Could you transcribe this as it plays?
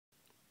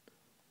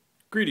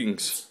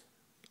Greetings.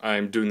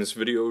 I'm doing this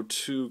video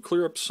to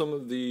clear up some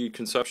of the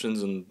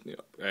conceptions and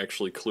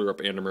actually clear up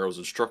Andermero's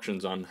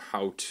instructions on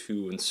how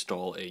to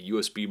install a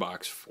USB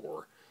box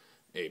for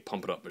a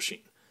Pump It Up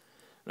machine.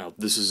 Now,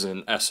 this is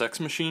an SX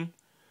machine,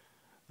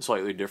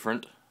 slightly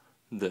different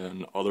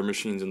than other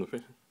machines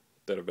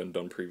that have been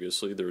done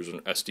previously. There's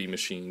an SD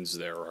machines,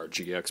 there are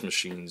GX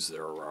machines,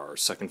 there are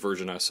second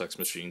version SX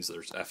machines,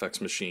 there's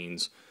FX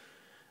machines,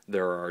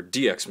 there are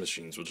DX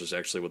machines, which is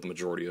actually what the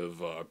majority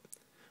of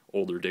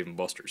older Dave &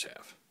 Buster's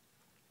have.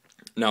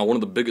 Now, one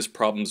of the biggest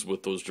problems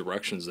with those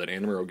directions that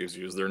Andermero gives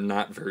you is they're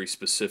not very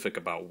specific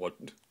about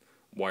what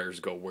wires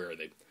go where.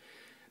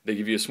 They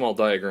give you a small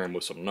diagram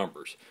with some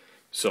numbers.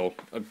 So,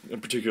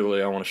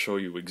 particularly, I want to show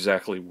you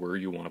exactly where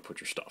you want to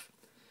put your stuff.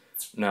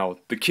 Now,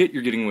 the kit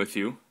you're getting with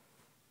you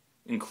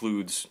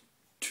includes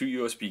two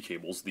USB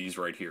cables, these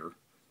right here,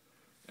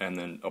 and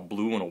then a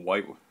blue and a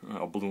white,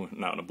 not a blue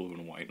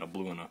and a white, and a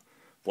blue and a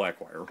black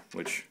wire,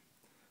 which,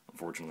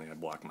 unfortunately, I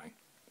blocked my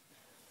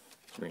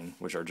screen,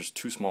 which are just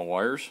two small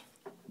wires.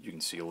 You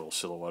can see a little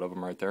silhouette of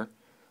them right there.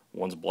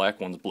 One's black,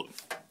 one's blue.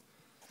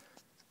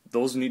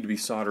 Those need to be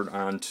soldered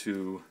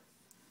onto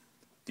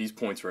these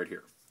points right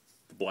here.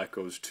 The black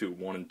goes to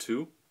 1 and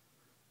 2,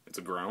 it's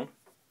a ground,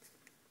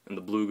 and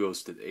the blue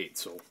goes to 8.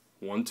 So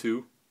 1,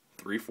 2,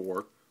 3,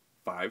 4,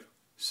 5,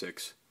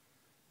 6,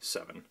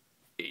 7,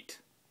 8.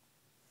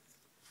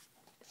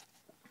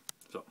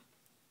 So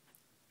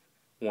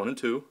 1 and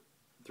 2,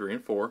 3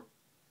 and 4,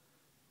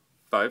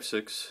 5,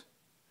 6,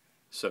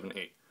 7,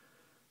 8.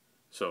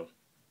 So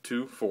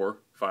 2, 4,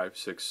 5,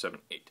 6, 7,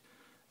 8.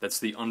 That's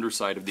the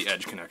underside of the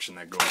edge connection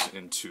that goes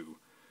into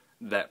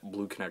that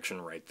blue connection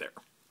right there.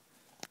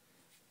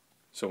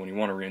 So when you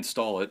want to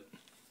reinstall it,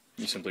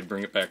 you simply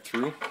bring it back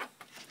through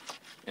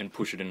and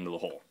push it into the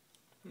hole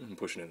and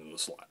push it into the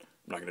slot.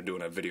 I'm not going to do it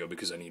in that video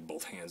because I need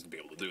both hands to be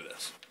able to do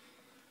this.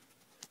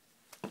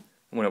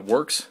 When it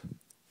works,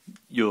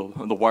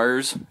 the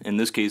wires, in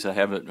this case I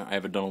have it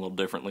done a little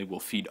differently, will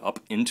feed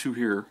up into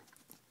here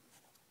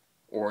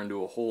or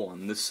into a hole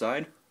on this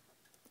side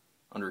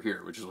under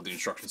here, which is what the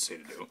instructions say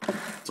to do.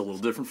 It's a little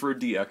different for a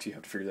DX, you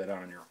have to figure that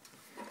out on your own.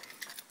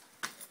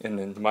 And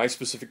in my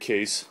specific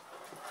case,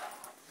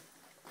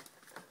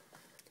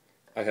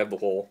 I have the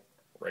hole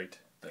right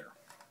there,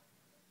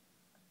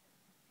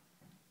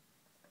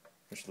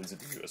 which leads to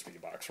the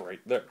USB box right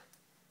there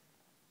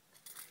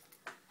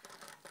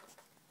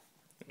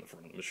in the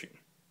front of the machine.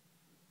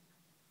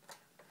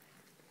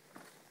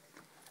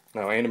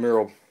 Now,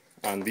 Andermero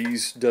on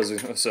these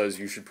says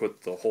you should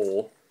put the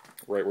hole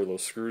right where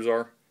those screws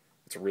are.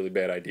 It's a really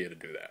bad idea to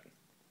do that.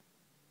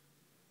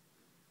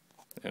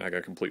 And I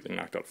got completely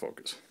knocked out of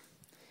focus.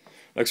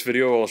 Next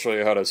video, I'll show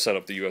you how to set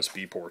up the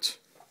USB ports.